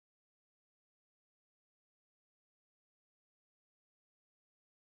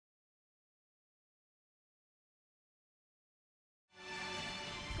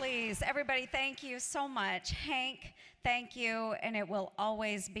please. Everybody, thank you so much. Hank, thank you, and it will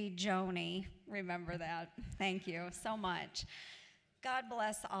always be Joni. Remember that. Thank you so much. God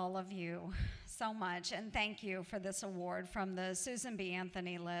bless all of you so much, and thank you for this award from the Susan B.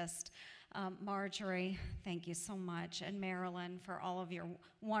 Anthony list. Marjorie, thank you so much, and Marilyn for all of your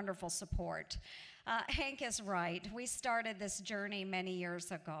wonderful support. Hank is right. We started this journey many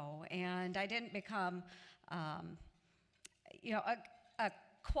years ago, and I didn't become, a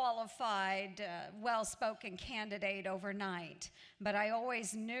qualified, well-spoken candidate overnight, but I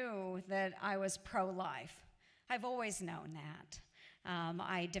always knew that I was pro-life. I've always known that.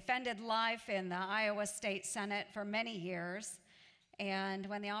 I defended life in the Iowa State Senate for many years, and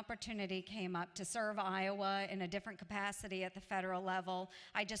when the opportunity came up to serve Iowa in a different capacity at the federal level,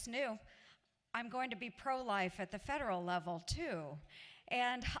 I just knew I'm going to be pro-life at the federal level too.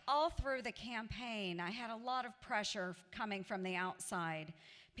 And all through the campaign, I had a lot of pressure coming from the outside.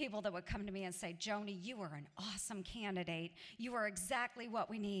 People that would come to me and say, Joni, you are an awesome candidate. You are exactly what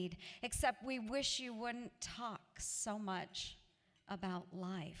we need, except we wish you wouldn't talk so much about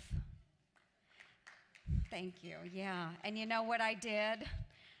life. Thank you, yeah. And you know what I did?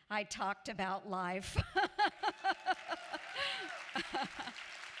 I talked about life.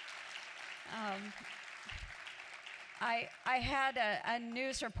 I had a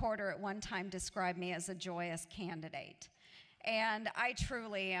news reporter at one time describe me as a joyous candidate. And I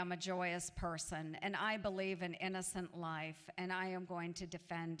truly am a joyous person, and I believe in innocent life, and I am going to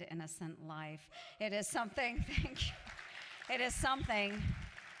defend innocent life. It is something, thank you. It is something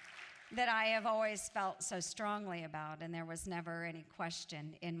that I have always felt so strongly about, and there was never any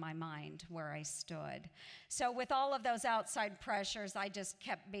question in my mind where I stood. So with all of those outside pressures, I just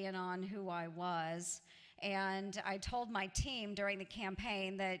kept being on who I was. And I told my team during the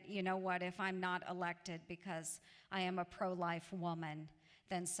campaign that, you know what, if I'm not elected because I am a pro-life woman,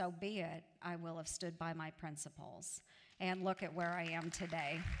 then so be it. I will have stood by my principles. And look at where I am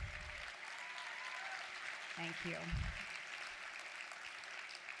today. Thank you.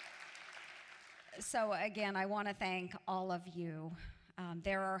 So again, I want to thank all of you.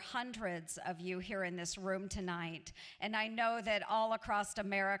 There are hundreds of you here in this room tonight, and I know that all across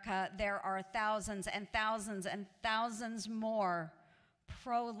America there are thousands and thousands and thousands more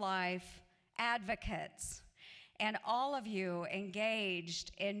pro-life advocates, and all of you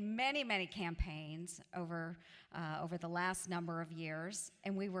engaged in many, many campaigns over the last number of years,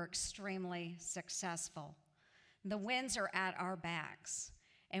 and we were extremely successful. The winds are at our backs,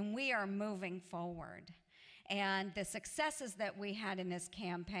 and we are moving forward. And the successes that we had in this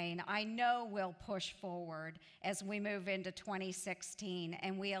campaign, I know will push forward as we move into 2016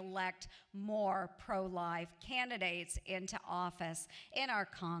 and we elect more pro-life candidates into office in our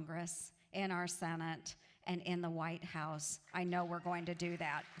Congress, in our Senate, and in the White House. I know we're going to do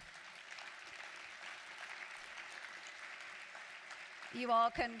that.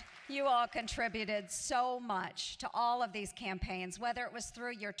 You all contributed so much to all of these campaigns, whether it was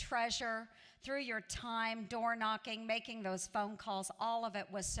through your treasure, through your time, door knocking, making those phone calls. All of it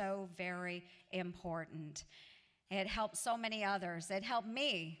was so very important. It helped so many others. It helped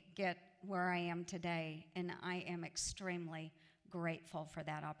me get where I am today, and I am extremely grateful for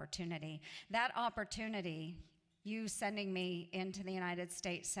that opportunity. That opportunity, you sending me into the United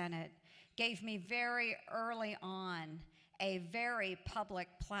States Senate, gave me very early on a very public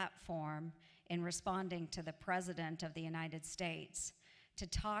platform in responding to the President of the United States to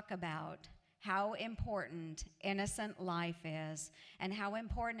talk about how important innocent life is and how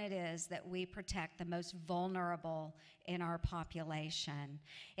important it is that we protect the most vulnerable in our population.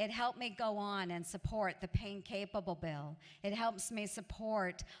 It helped me go on and support the Pain Capable Bill. It helps me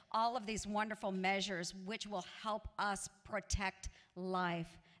support all of these wonderful measures which will help us protect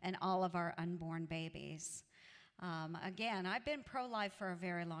life and all of our unborn babies. Again, I've been pro-life for a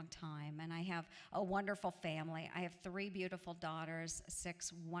very long time, and I have a wonderful family. I have 3 beautiful daughters,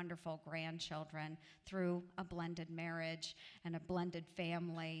 6 wonderful grandchildren through a blended marriage and a blended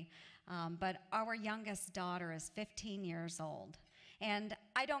family. But our youngest daughter is 15 years old. And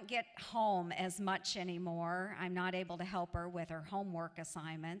I don't get home as much anymore. I'm not able to help her with her homework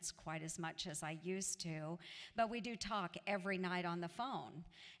assignments quite as much as I used to, but we do talk every night on the phone.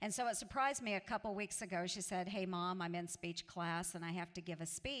 And so it surprised me a couple weeks ago. She said, hey, Mom, I'm in speech class and I have to give a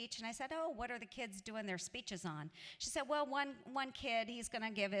speech. And I said, oh, what are the kids doing their speeches on? She said, well, one kid, he's going to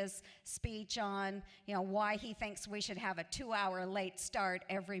give his speech on, why he thinks we should have a 2-hour late start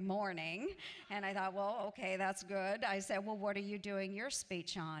every morning. And I thought, well, okay, that's good. I said, well, what are you doing your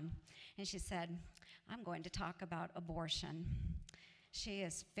speech on? And she said, I'm going to talk about abortion. She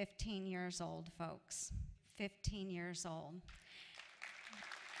is 15 years old, folks. 15 years old.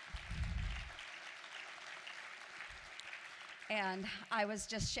 And I was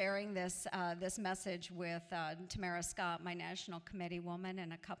just sharing this message with Tamara Scott, my national committee woman,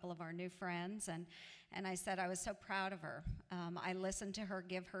 and a couple of our new friends, and I said I was so proud of her. I listened to her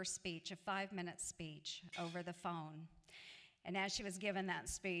give her speech, a 5-minute speech over the phone. And as she was giving that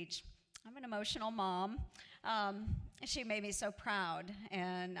speech, I'm an emotional mom. She made me so proud,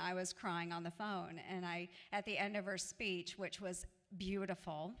 and I was crying on the phone. And at the end of her speech, which was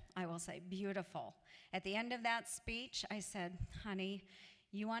beautiful, I will say beautiful, at the end of that speech, I said, honey,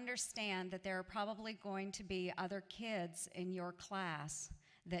 you understand that there are probably going to be other kids in your class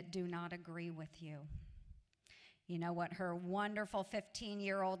that do not agree with you. You know what her wonderful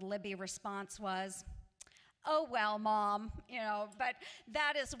 15-year-old Libby response was? Oh, well, Mom, but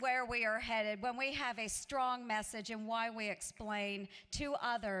that is where we are headed when we have a strong message and why we explain to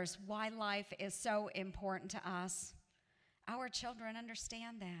others why life is so important to us. Our children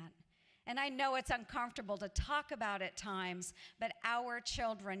understand that. And I know it's uncomfortable to talk about at times, but our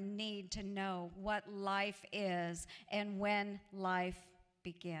children need to know what life is and when life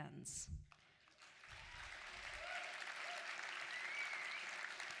begins.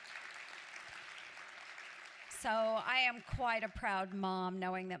 So I am quite a proud mom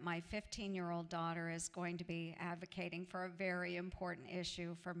knowing that my 15-year-old daughter is going to be advocating for a very important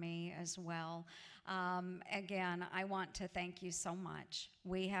issue for me as well. Again, I want to thank you so much.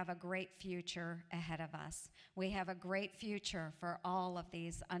 We have a great future ahead of us. We have a great future for all of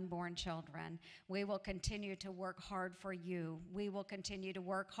these unborn children. We will continue to work hard for you. We will continue to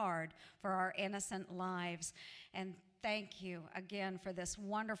work hard for our innocent lives. And thank you again for this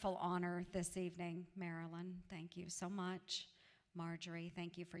wonderful honor this evening, Marilyn. Thank you so much. Marjorie,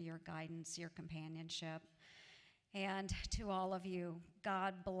 thank you for your guidance, your companionship. And to all of you,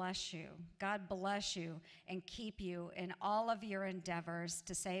 God bless you. God bless you and keep you in all of your endeavors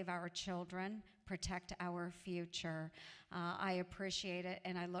to save our children, protect our future. I appreciate it,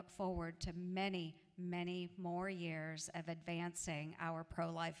 and I look forward to many, many more years of advancing our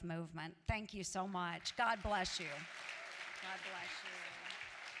pro-life movement. Thank you so much. God bless you. God bless you.